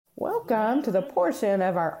Welcome to the portion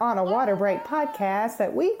of our On a Water Break podcast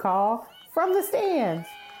that we call From the Stands,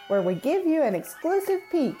 where we give you an exclusive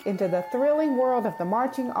peek into the thrilling world of the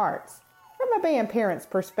marching arts, from a band parent's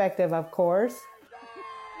perspective, of course.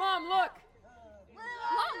 Mom, look!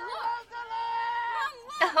 Mom,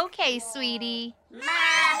 look! Okay, sweetie.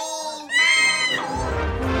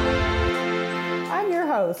 I'm your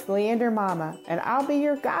host, Leander Mama, and I'll be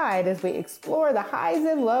your guide as we explore the highs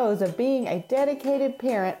and lows of being a dedicated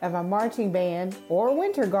parent of a marching band or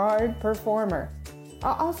winter guard performer.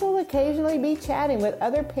 I'll also occasionally be chatting with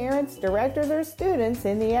other parents, directors, or students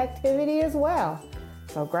in the activity as well.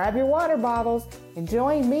 So grab your water bottles and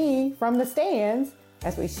join me from the stands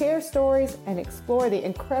as we share stories and explore the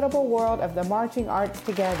incredible world of the marching arts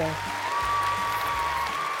together.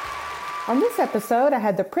 On this episode, I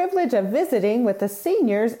had the privilege of visiting with the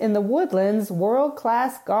seniors in the Woodlands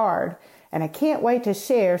World-Class Guard, and I can't wait to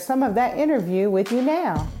share some of that interview with you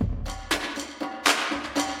now.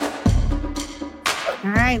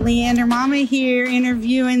 All right, Leander Mama here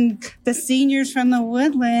interviewing the seniors from the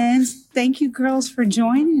Woodlands. Thank you, girls, for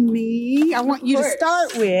joining me. I want you to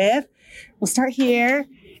start with, we'll start here,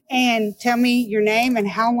 and tell me your name and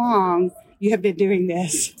how long you have been doing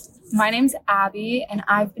this. My name's Abby, and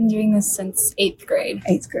I've been doing this since 8th grade.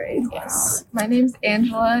 8th grade. Yes. My name's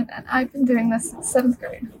Angela, and I've been doing this since 7th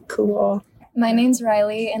grade. Cool. My name's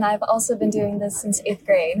Riley, and I've also been doing this since 8th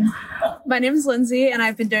grade. My name's Lindsay, and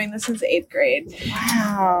I've been doing this since 8th grade.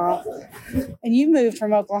 Wow. And you moved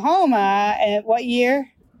from Oklahoma at what year?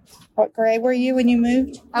 What grade were you when you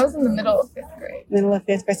moved? I was in the middle of 5th grade. Middle of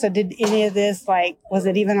 5th grade. So did any of this, was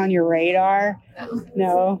it even on your radar?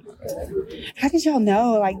 No. How did y'all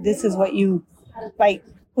know, this is what you,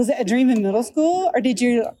 was it a dream in middle school, or did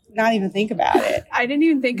you not even think about it? I didn't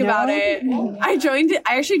even think about it.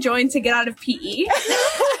 I actually joined to get out of PE.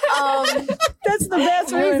 That's the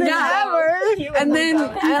best reason ever. And then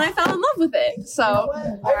I fell in love with it. So,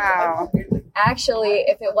 wow. Actually,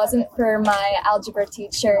 if it wasn't for my algebra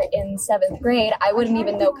teacher in 7th grade, I wouldn't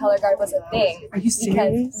even know color guard was a thing. Are you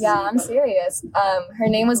serious? Yeah, I'm serious. Her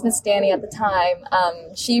name was Miss Danny at the time.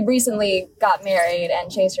 She recently got married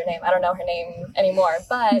and changed her name. I don't know her name anymore,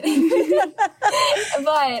 but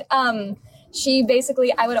she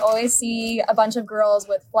basically, I would always see a bunch of girls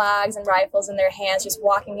with flags and rifles in their hands just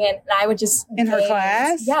walking in, and I would just... In her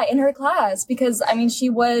class? Yeah, in her class, because, she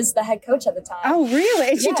was the head coach at the time. Oh, really?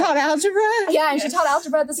 And she taught algebra? Yeah, and she taught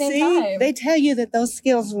algebra at the same time. They tell you that those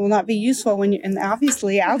skills will not be useful when and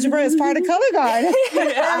obviously algebra is part of color guard.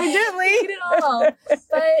 Evidently.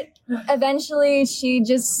 But eventually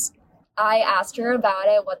I asked her about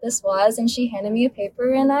it, what this was, and she handed me a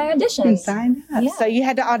paper, and I auditioned. And signed up. Yeah. So you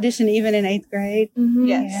had to audition even in 8th grade? Mm-hmm.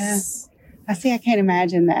 yes. Yeah. I can't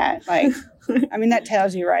imagine that. That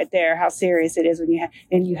tells you right there how serious it is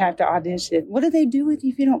when you have to audition. What do they do with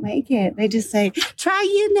you if you don't make it? They just say, try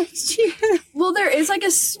you next year. Well, there is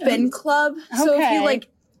a spin club. So if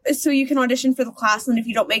you so you can audition for the class, and if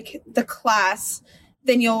you don't make the class,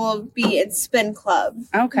 then you'll be in spin club.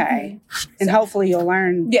 Okay. And hopefully you'll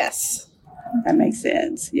learn. Yes. That makes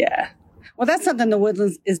sense. Yeah. Well, that's something the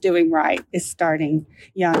Woodlands is doing right, is starting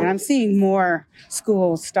young. And I'm seeing more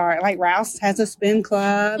schools start. Rouse has a spin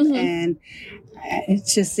club, and it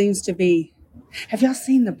just seems to be. Have y'all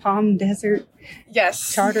seen the Palm Desert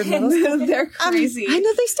Charter Middle School? They're crazy. I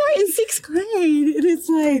know, they start in 6th grade. And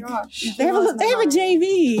it's they have a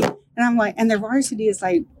JV. And I'm and their varsity is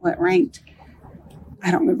ranked?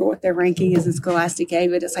 I don't remember what their ranking is in Scholastic A,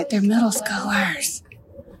 but it's they're middle schoolers.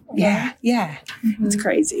 Yeah. Mm-hmm. It's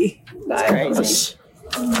crazy. It's crazy.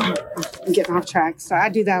 I'm getting off track, so I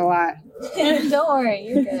do that a lot. Don't worry,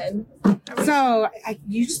 you're good. So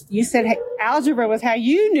you said algebra was how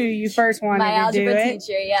you knew you first wanted to do it. My algebra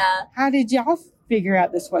teacher, yeah. How did y'all figure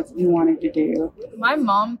out this what you wanted to do? My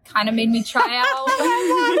mom kind of made me try out. My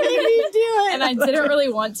mom made me do it. And I didn't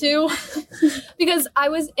really want to because I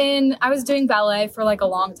was doing ballet for a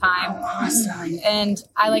long time. Awesome. And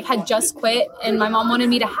I had just quit, and my mom wanted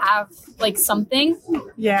me to have something.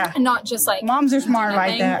 Yeah. And not just moms are smart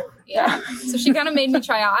like that. Yeah. So she kind of made me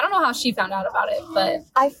try out. I don't know how she found out about it, but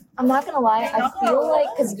I'm not gonna lie. I feel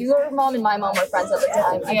because your mom and my mom were friends at the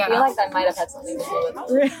time. I feel like that might have had something to do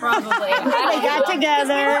with it. Probably. They got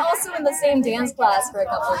together. We were also in the same dance class for a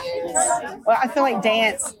couple of years. Well, I feel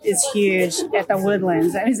dance is huge at the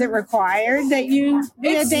Woodlands. Is it required that you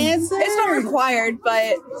be a dancer? It's not required,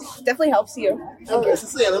 but definitely helps you.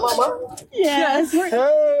 Yes. Hey,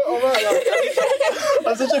 all right.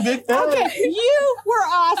 I'm such a big fan. Okay, you were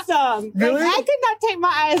awesome. awesome. Really? Like, I could not take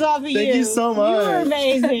my eyes off of you. Thank you so much. You were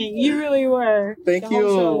amazing. You really were. Thank The whole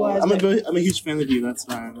show you. was. I'm a huge fan of you. That's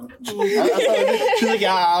fine. She's like,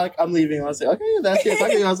 yeah, I'm leaving. I was like, okay, that's it.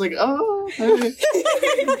 I was like, oh. Okay.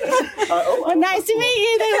 Well, nice to meet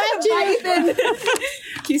you. They loved you.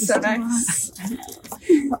 He's so nice.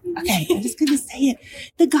 Okay, I'm just gonna say it.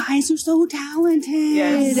 The guys are so talented.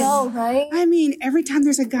 Yes. No, right? I mean, every time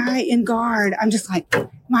there's a guy in guard, I'm just like,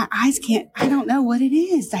 my eyes can't. I don't know what it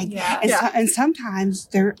is. Like, and sometimes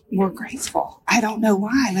they're more graceful. I don't know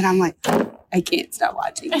why, but I'm like, I can't stop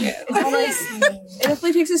watching you. It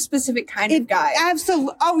definitely takes a specific kind of guy.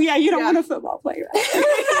 Absolutely. Oh yeah, you don't want a football player. Just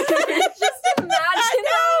imagine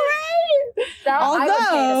that. I would pay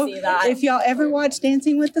Although, to see that. if y'all ever watch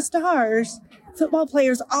Dancing with the Stars, football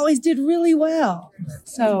players always did really well.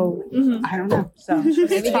 So I don't know. So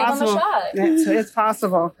it's possible. It's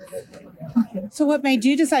possible. So what made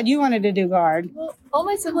you decide you wanted to do guard? Well, all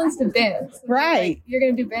my siblings did band. So Right. like, you're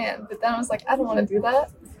going to do band. But then I was like, I don't want to do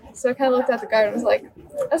that. So I kind of looked at the guard and was like,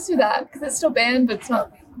 let's do that. Because it's still band, but it's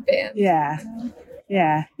not band. Yeah.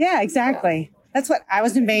 Exactly. That's what I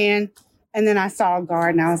was in band. And then I saw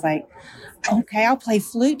guard and I was like, okay, I'll play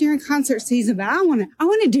flute during concert season, but I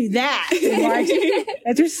want to do that.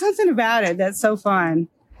 Like, there's something about it that's so fun.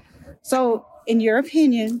 So in your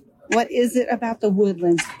opinion, what is it about the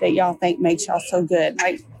Woodlands that y'all think makes y'all so good?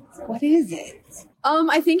 Like, what is it?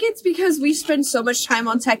 I think it's because we spend so much time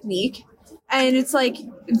on technique. And it's like,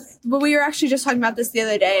 but we were actually just talking about this the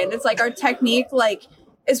other day, and it's like our technique, like,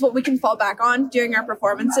 is what we can fall back on during our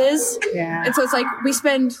performances. Yeah. And so it's like we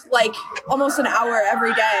spend like almost an hour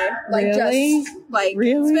every day, like Really? just like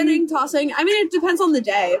Really? spinning, tossing. I mean, it depends on the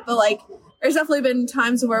day, but like there's definitely been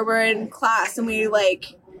times where we're in class and we like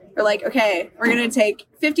are like, okay, we're gonna take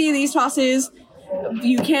 50 of these tosses.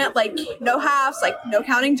 You can't, like, no halves, like no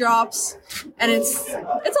counting drops, and it's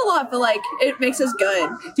a lot, but like it makes us good.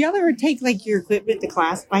 Do y'all ever take like your equipment to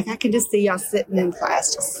class? Like I can just see y'all sitting in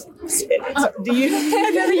class just spinning. So, do you?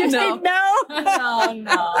 No.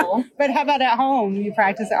 No. But how about at home? You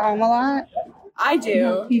practice at home a lot? I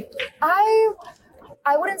do.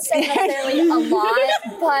 I wouldn't say necessarily a lot,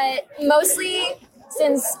 but mostly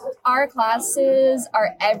since our classes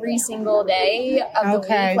are every single day of the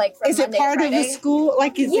week, like from is it Monday part to of the Friday. school?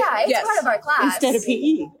 Like, is Yeah, it's Yes. part of our class. instead of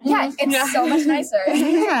PE? Yeah, it's so much nicer.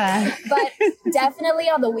 Yeah. But definitely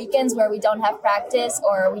on the weekends where we don't have practice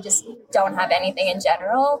or we just don't have anything in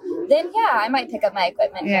general, then yeah, I might pick up my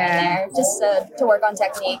equipment here and there just to work on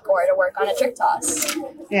technique or to work on a trick toss.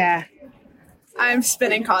 Yeah. I'm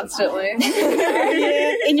spinning constantly.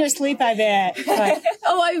 In your sleep, I bet. But,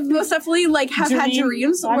 Oh, I most definitely like have had Dream?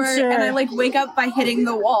 dreams I'm where, sure. and I like wake up by hitting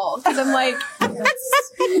the wall because I'm like,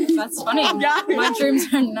 That's funny. My dreams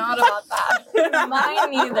are not about that.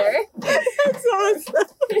 Mine neither.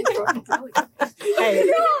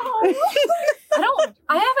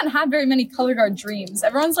 I haven't had very many color guard dreams.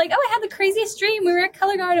 Everyone's like, oh, I had the craziest dream. We were at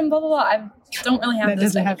color guard and blah, blah, blah. I don't really have that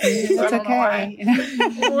this. doesn't happen. It's okay.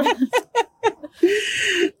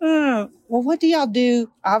 Oh, well, what do y'all do?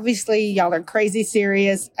 Obviously, y'all are crazy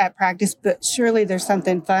serious at practice, but surely there's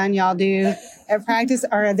something fun y'all do at practice.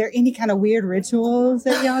 Are there any kind of weird rituals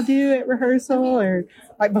that y'all do at rehearsal or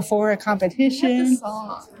like before a competition?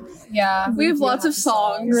 Yeah. we have lots of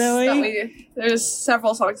songs. Really? There's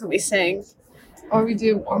several songs that we sing. Or we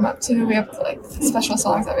do warm up too. We have like special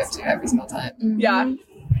songs that we have to do every single time. Yeah. Do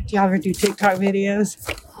y'all ever do TikTok videos?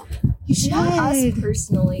 You should. Not us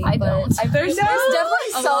personally, I but don't. there's definitely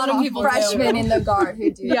A some lot of people do. freshmen in the guard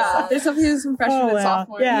who do Yeah. that. There's definitely some freshmen and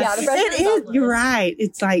sophomores. Yeah, the freshmen It and is. sophomores. You're right.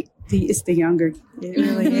 It's like it's the younger. It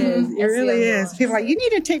really is. It It's really the is. younger. People are like, you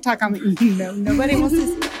need a TikTok. I'm like, no, nobody wants to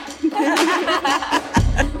see.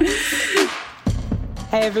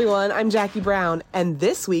 Hey everyone, I'm Jackie Brown, and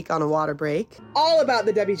this week on A Water Break, all about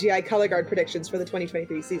the WGI Color Guard predictions for the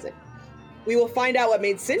 2023 season. We will find out what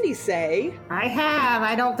made Cindy say,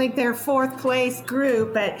 I don't think they're fourth place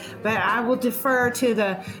group, but I will defer to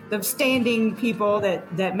the standing people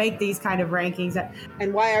that make these kind of rankings.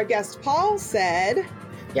 and why our guest Paul said,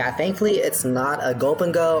 Yeah, thankfully it's not a gulp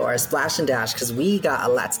and go or a splash and dash because we got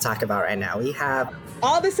a lot to talk about right now. We have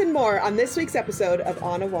all this and more on this week's episode of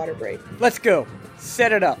On a Water Break. Let's go.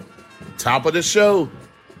 Set it up. Top of the show.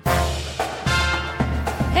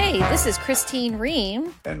 Hey, this is Christine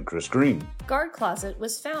Ream. And Chris Green. Guard Closet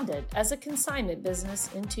was founded as a consignment business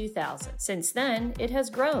in 2000. Since then, it has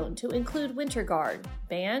grown to include winter guard,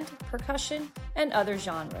 band, percussion, and other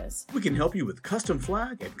genres. We can help you with custom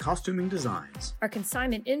flag and costuming designs. Our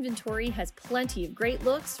consignment inventory has plenty of great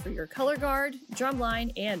looks for your color guard,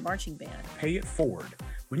 drumline, and marching band. Pay it forward.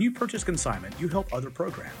 When you purchase consignment, you help other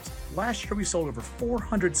programs. Last year, we sold over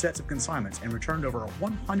 400 sets of consignments and returned over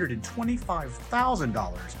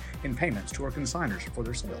 $125,000 in payments to our consigners for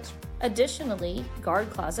their sales. Additionally, Guard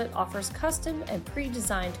Closet offers custom and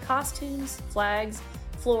pre-designed costumes, flags,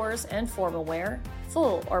 floors, and formal wear,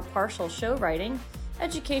 full or partial show writing,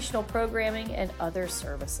 educational programming, and other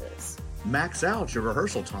services. Max out your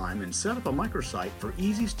rehearsal time and set up a microsite for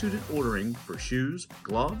easy student ordering for shoes,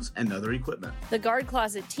 gloves, and other equipment. The Guard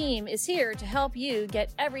Closet team is here to help you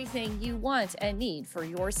get everything you want and need for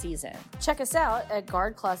your season. Check us out at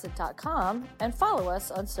guardcloset.com and follow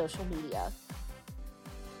us on social media.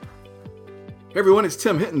 Hey everyone, it's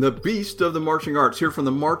Tim Hinton, the beast of the marching arts, here from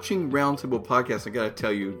the Marching Roundtable podcast. I gotta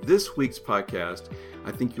tell you, this week's podcast,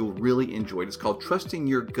 I think you'll really enjoy it. It's called Trusting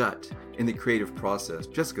Your Gut in the Creative Process.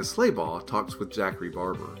 Jessica Slaybaugh talks with Zachary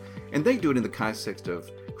Barber, and they do it in the context of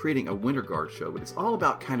creating a Winter Guard show. But it's all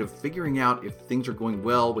about kind of figuring out if things are going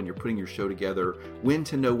well when you're putting your show together, when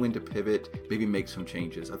to know when to pivot, maybe make some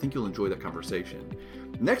changes. I think you'll enjoy that conversation.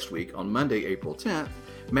 Next week, on Monday, April 10th,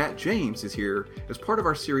 Matt James is here as part of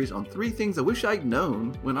our series on 3 things I wish I'd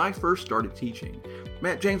known when I first started teaching.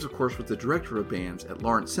 Matt James, of course, was the director of bands at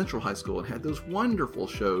Lawrence Central High School and had those wonderful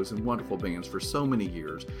shows and wonderful bands for so many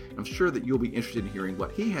years. I'm sure that you'll be interested in hearing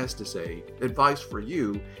what he has to say, advice for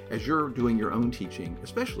you as you're doing your own teaching,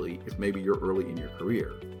 especially if maybe you're early in your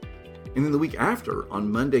career. And then the week after, on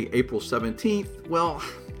Monday, April 17th, well,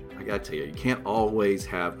 I gotta tell you, you can't always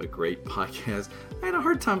have a great podcast. I had a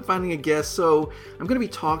hard time finding a guest, so I'm gonna be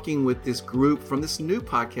talking with this group from this new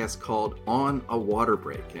podcast called On a Water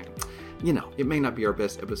Break. And, you know, it may not be our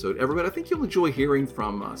best episode ever, but I think you'll enjoy hearing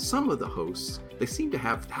from some of the hosts. They seem to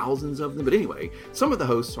have thousands of them, but anyway, some of the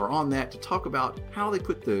hosts are on that to talk about how they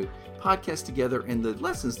put the podcast together and the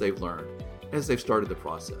lessons they've learned as they've started the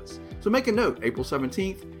process. So make a note, April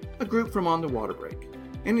 17th, a group from On the Water Break.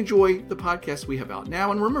 And enjoy the podcasts we have out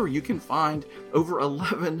now. And remember, you can find over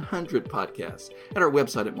 1,100 podcasts at our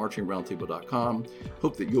website at marchingroundtable.com.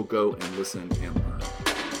 Hope that you'll go and listen and learn.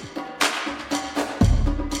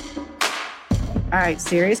 All right,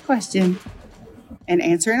 serious question. And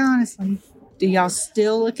answer it honestly. Do y'all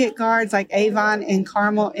still look at guards like Avon and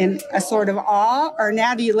Carmel in a sort of awe? Or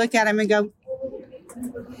now do you look at them and go,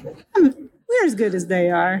 we're as good as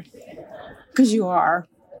they are? Because you are.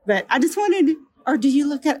 But I just wanted... Or do you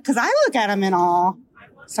look at, because I look at them in awe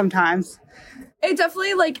sometimes. It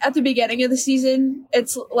definitely, like, at the beginning of the season,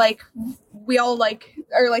 it's like we all, like,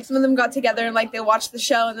 or like some of them got together and, like, they watched the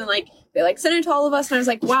show and then, like, they, like, sent it to all of us and I was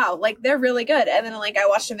like, wow, like, they're really good. And then, like, I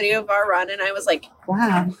watched a video of our run and I was like,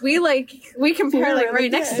 wow, we compare, like, really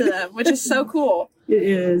right next to them, which is so cool. It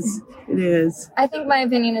is. It is. I think my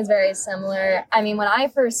opinion is very similar. I mean, when I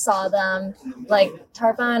first saw them, like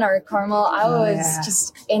Tarpon or Carmel, I was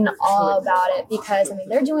just in awe about it because, I mean,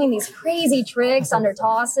 they're doing these crazy tricks under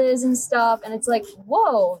tosses and stuff. And it's like,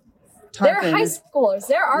 whoa, they're high schoolers.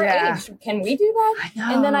 They're our age. Can we do that? I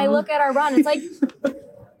know. And then I look at our run. It's like, you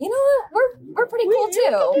know what? We're pretty cool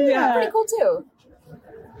too. Yeah. We're pretty cool too.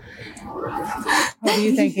 What do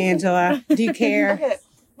you think, Angela? Do you care? Okay.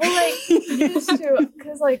 Well, like, used to,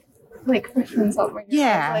 because, like freshman, sophomore year,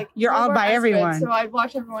 yeah, like, you're awed by everyone. So I'd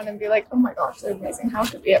watch everyone and be like, oh my gosh, they're amazing. How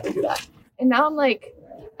could we ever do that? And now I'm like,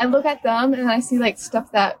 I look at them and I see, like,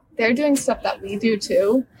 stuff that they're doing stuff that we do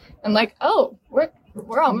too. I'm like, oh, we're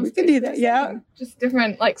almost. We can do that, yeah. Just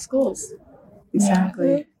different, like, schools.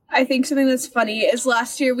 Exactly. I think something that's funny is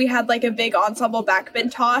last year we had like a big ensemble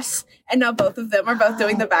backbend toss, and now both of them are both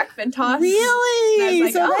doing the backbend toss. Really?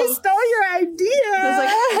 Like, so they stole your idea. I was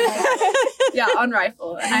like, yeah, on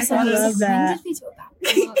rifle. And I thought it was that.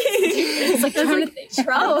 It's like trying to think.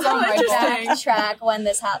 Oh, how interesting. Track when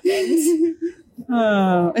this happens.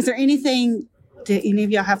 Oh, is there anything? Do any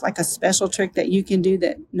of y'all have like a special trick that you can do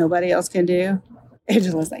that nobody else can do?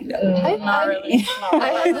 Angela's like, no. Not really.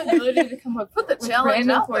 I have the ability to come up with the challenge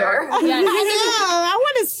out there. Yeah, I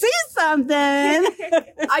want to see something.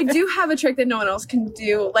 I do have a trick that no one else can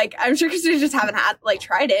do. Like, I'm sure because you just haven't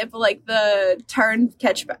tried it, but like the turn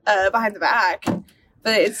catch behind the back.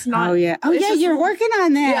 But it's not. Oh yeah. Oh yeah. You're working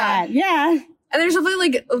on that. Yeah. And there's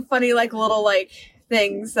definitely like funny like little like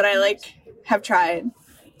things that I like have tried,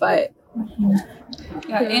 but.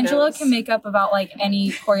 Yeah, Angela can make up about like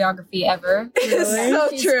any choreography ever. It's so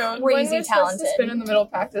She's true. Crazy When we're supposed talented. to spin in the middle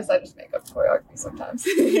of practice, I just make up choreography sometimes.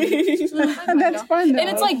 That's fun though. And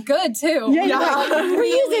it's like good too. Yeah. We're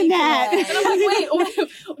using that. And I'm like, wait,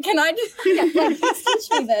 Can I just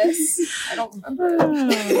teach me this? I don't remember.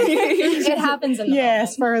 It happens in the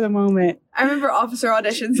yes, for the moment. I remember officer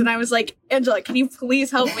auditions, and I was like, Angela, can you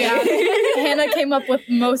please help me? Hannah came up with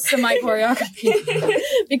most of my choreography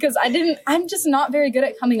because I'm just not very good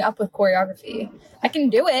at coming up with choreography. I can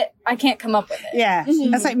do it. I can't come up with it. Yeah.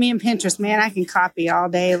 That's like me and Pinterest, man. I can copy all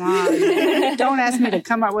day long. Don't ask me to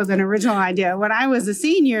come up with an original idea. When I was a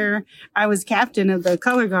senior, I was captain of the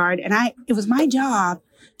color guard, and it was my job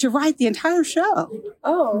to write the entire show.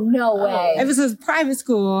 Oh, no way. It was a private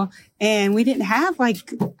school, and we didn't have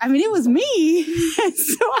it was me.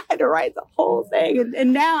 So I had to write the whole thing.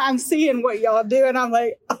 And now I'm seeing what y'all do, and I'm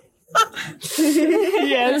like,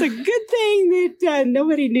 yeah, it's a good thing that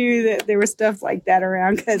nobody knew that there was stuff like that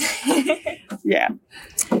around. Because, yeah.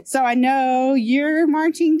 So I know you're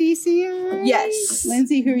marching DCI. Yes.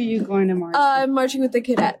 Lindsay, who are you going to march? I'm marching with the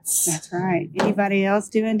cadets. That's right. Anybody else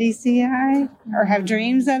doing DCI or have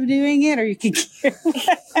dreams of doing it, or you can care less?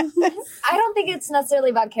 I don't think it's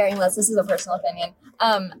necessarily about caring less. This is a personal opinion.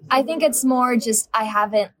 I think it's more just I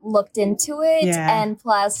haven't looked into it. Yeah. And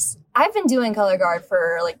plus, I've been doing color guard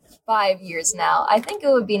for 5 years now. I think it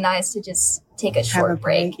would be nice to just take a short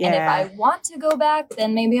break. Yeah. And if I want to go back,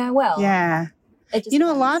 then maybe I will. Yeah. A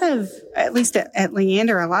lot of, at least at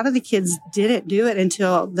Leander, a lot of the kids didn't do it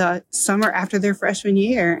until the summer after their freshman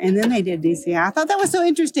year. And then they did DCI. I thought that was so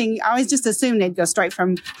interesting. I always just assumed they'd go straight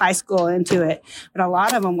from high school into it. But a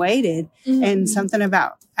lot of them waited. Mm-hmm. And something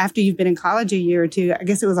about after you've been in college a year or two, I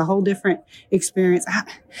guess it was a whole different experience.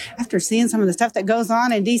 After seeing some of the stuff that goes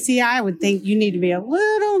on in DCI, I would think you need to be a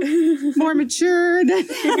little more matured.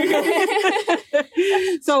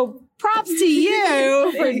 So props to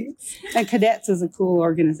you. And Cadets is a cool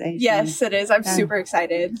organization. Yes, it is. I'm super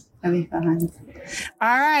excited. That'll be fun.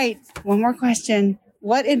 All right. One more question.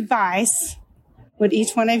 What advice would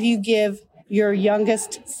each one of you give your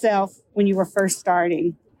youngest self when you were first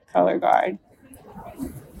starting color guard?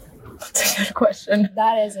 That's a good question.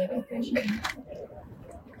 That is a good question.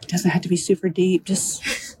 It doesn't have to be super deep.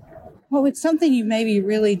 Just what would something you maybe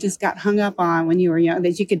really just got hung up on when you were young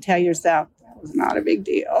that you could tell yourself that was not a big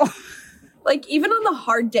deal? Even on the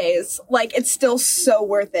hard days, it's still so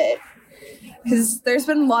worth it. Because there's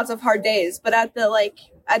been lots of hard days, but at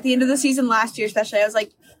the end of the season last year, especially, I was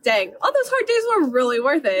like, dang, all those hard days were really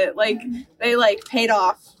worth it. They paid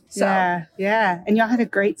off. So. Yeah. And y'all had a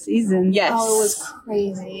great season. Yes. Oh, it was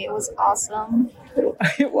crazy. It was awesome.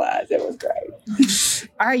 It was great.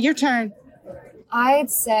 All right, your turn.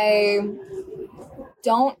 I'd say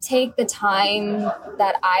don't take the time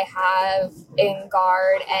that I have in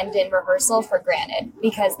guard and in rehearsal for granted,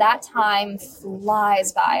 because that time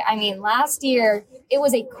flies by. I mean, last year, it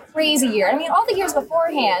was a crazy year. I mean, all the years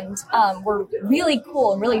beforehand were really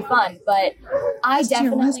cool and really fun, but last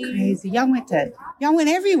year was crazy. Y'all went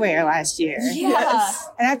everywhere last year. Yeah. Yes.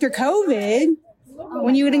 And after COVID,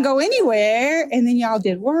 when you didn't go anywhere, and then y'all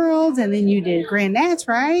did Worlds, and then you did Grand Nats,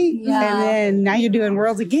 right? Yeah. And then now you're doing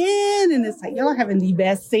Worlds again, and it's like y'all are having the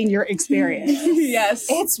best senior experience. Yes.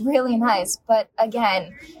 It's really nice. But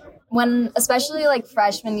again, especially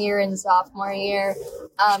freshman year and sophomore year,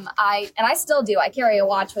 I still do. I carry a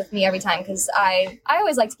watch with me every time because I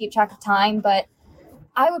always like to keep track of time, but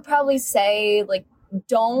I would probably say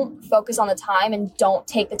don't focus on the time and don't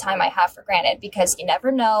take the time I have for granted, because you never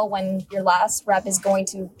know when your last rep is going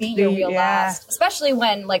to be your real last, especially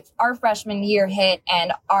when our freshman year hit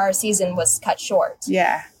and our season was cut short.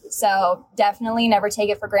 Yeah. So definitely never take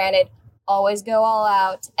it for granted. Always go all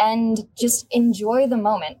out and just enjoy the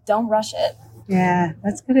moment. Don't rush it. Yeah,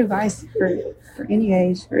 that's good advice for any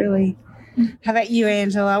age, really. How about you,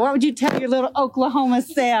 Angela? What would you tell your little Oklahoma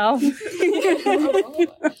self? I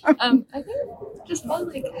think just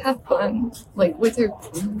probably have fun, with your,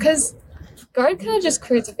 because guard kind of just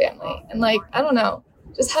creates a family, and I don't know,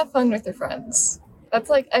 just have fun with your friends. That's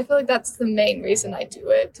I feel like that's the main reason I do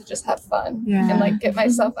it, to just have fun and get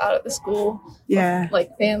myself out of the school,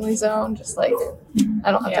 family zone. Just I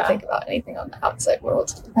don't have to think about anything on the outside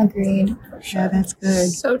world. Agreed. For sure. Yeah, that's good.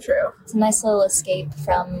 So true. It's a nice little escape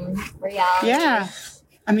from reality. Yeah.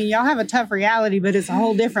 I mean, y'all have a tough reality, but it's a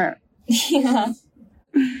whole different. Yeah.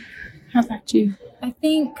 How about you? I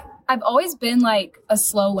think I've always been a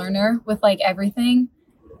slow learner with everything,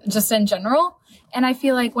 just in general. And I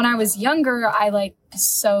feel when I was younger, I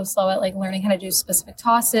so slow at learning how to do specific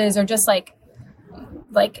tosses or just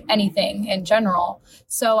anything in general.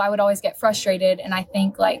 So I would always get frustrated, and I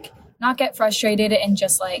think not get frustrated and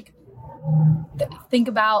just think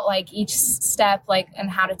about each step and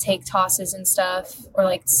how to take tosses and stuff,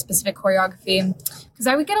 or specific choreography, because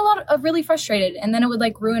I would get a lot of really frustrated, and then it would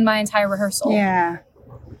ruin my entire rehearsal. Yeah.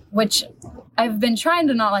 which I've been trying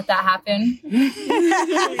to not let that happen. I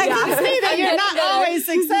can see that you're not always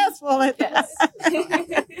successful at that.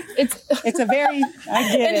 It's a very,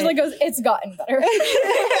 I get Angela it. goes, it's gotten better.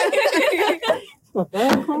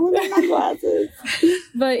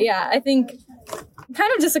 But yeah, I think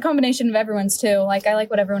kind of just a combination of everyone's too. Like, I like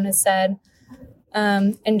what everyone has said.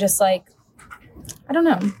 And just like, I don't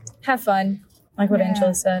know, have fun, like what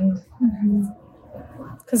Angela said.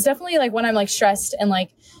 Because definitely, like, when I'm like stressed and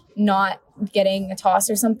like not getting a toss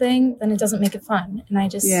or something, then it doesn't make it fun. And I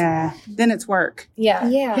just then it's work. Yeah,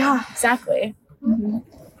 exactly.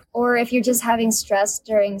 Or if you're just having stress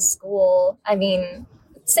during school, I mean,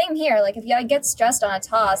 same here. Like, if I get stressed on a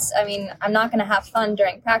toss, I mean, I'm not going to have fun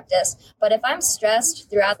during practice. But if I'm stressed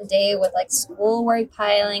throughout the day with like schoolwork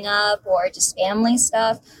piling up or just family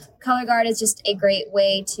stuff, color guard is just a great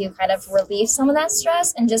way to kind of relieve some of that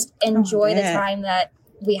stress and just enjoy the time that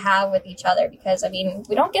we have with each other, because I mean,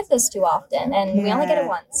 we don't get this too often and we only get it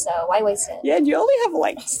once, so why waste it? Yeah, and you only have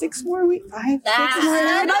like 6 more weeks. 6 more.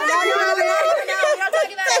 Don't talk about it.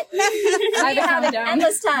 We have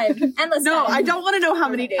endless time. No, I don't want to know how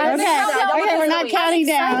many days. Okay, we're not counting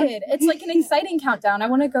down. It's like an exciting countdown. I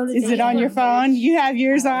want to go to. Is it on your phone? You have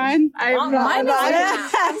yours on? I'm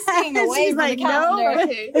staying away from the calendar.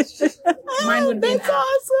 Mine would be. That's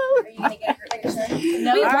awesome.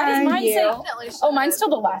 No, why does mine say? Oh, mine's still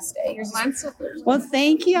the last day. Mine's still Thursday. Well,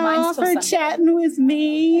 thank y'all Mine's still for Sunday. chatting with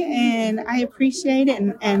me, and I appreciate it,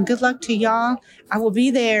 and good luck to y'all. I will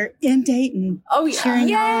be there in Dayton. Oh, yeah. Cheering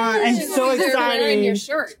Yay! on. I'm so You're excited. wearing your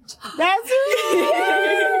shirt. That's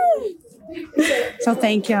it. So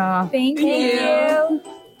thank y'all. Thank you.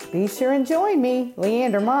 Be sure and join me,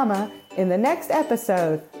 Leander Mama, in the next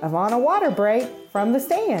episode of On a Water Break from the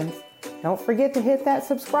Stands. Don't forget to hit that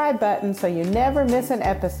subscribe button so you never miss an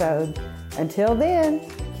episode. Until then,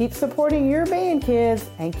 keep supporting your band, kids,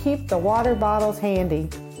 and keep the water bottles handy.